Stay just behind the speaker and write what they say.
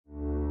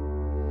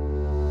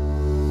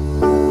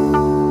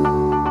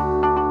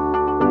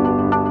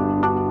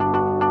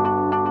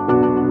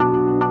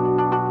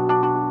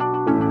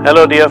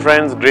Hello dear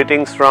friends,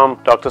 greetings from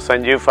Dr.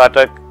 Sanjeev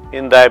Phatak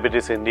in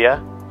Diabetes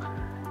India.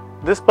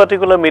 This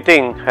particular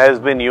meeting has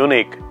been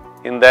unique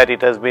in that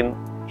it has been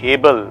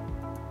able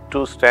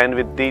to stand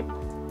with the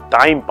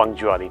time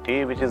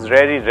punctuality, which is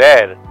very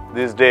rare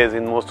these days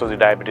in most of the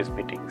diabetes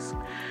meetings.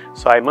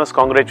 So I must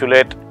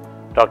congratulate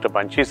Dr.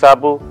 Panchi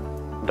Sabu,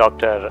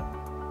 Dr.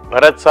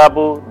 Bharat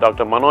Sabu,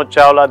 Dr. Manoj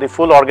Chawla, the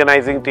full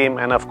organizing team,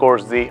 and of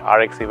course the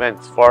RX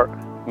events for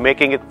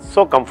making it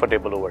so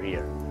comfortable over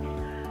here.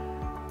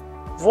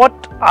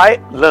 What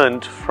I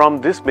learned from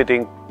this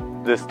meeting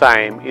this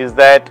time is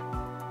that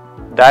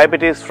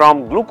diabetes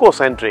from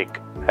glucocentric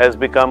has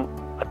become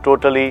a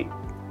totally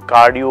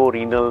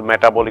cardio-renal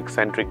metabolic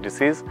centric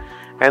disease,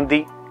 and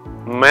the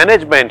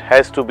management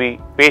has to be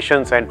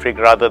patient centric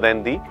rather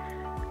than the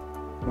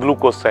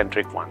glucose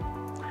centric one.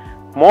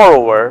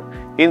 Moreover,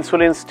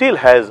 insulin still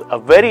has a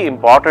very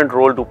important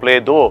role to play,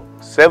 though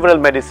several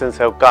medicines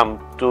have come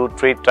to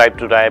treat type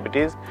 2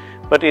 diabetes,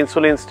 but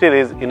insulin still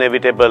is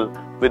inevitable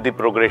with the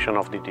progression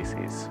of the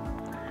disease.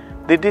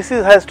 The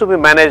disease has to be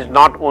managed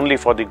not only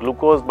for the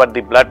glucose, but the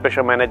blood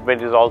pressure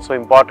management is also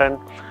important.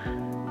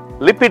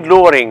 Lipid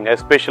lowering,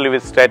 especially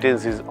with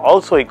statins, is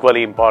also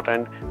equally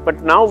important,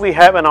 but now we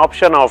have an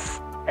option of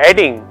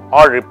adding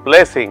or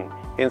replacing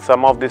in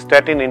some of the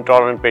statin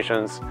intolerant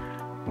patients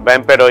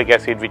bempedoic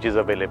acid, which is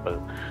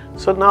available.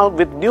 So now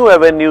with new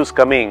avenues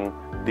coming,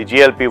 the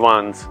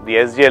GLP-1s, the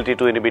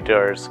SGLT2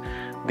 inhibitors,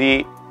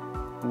 the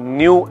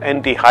new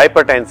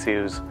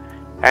antihypertensives,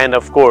 and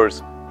of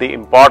course the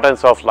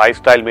importance of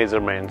lifestyle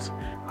measurements,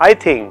 I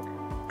think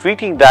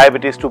treating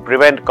diabetes to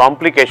prevent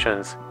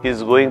complications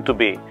is going to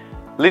be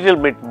little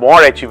bit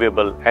more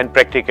achievable and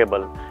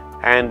practicable,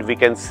 and we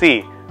can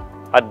see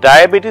a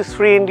diabetes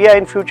free India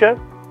in future,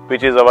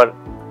 which is our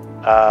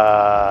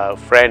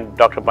friend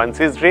Dr.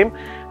 Panchi's dream,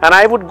 and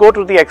I would go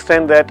to the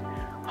extent that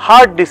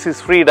heart disease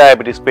free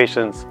diabetes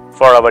patients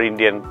for our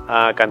Indian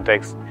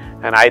context,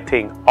 and I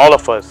think all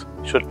of us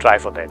should try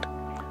for that.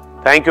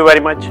 Thank you very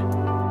much.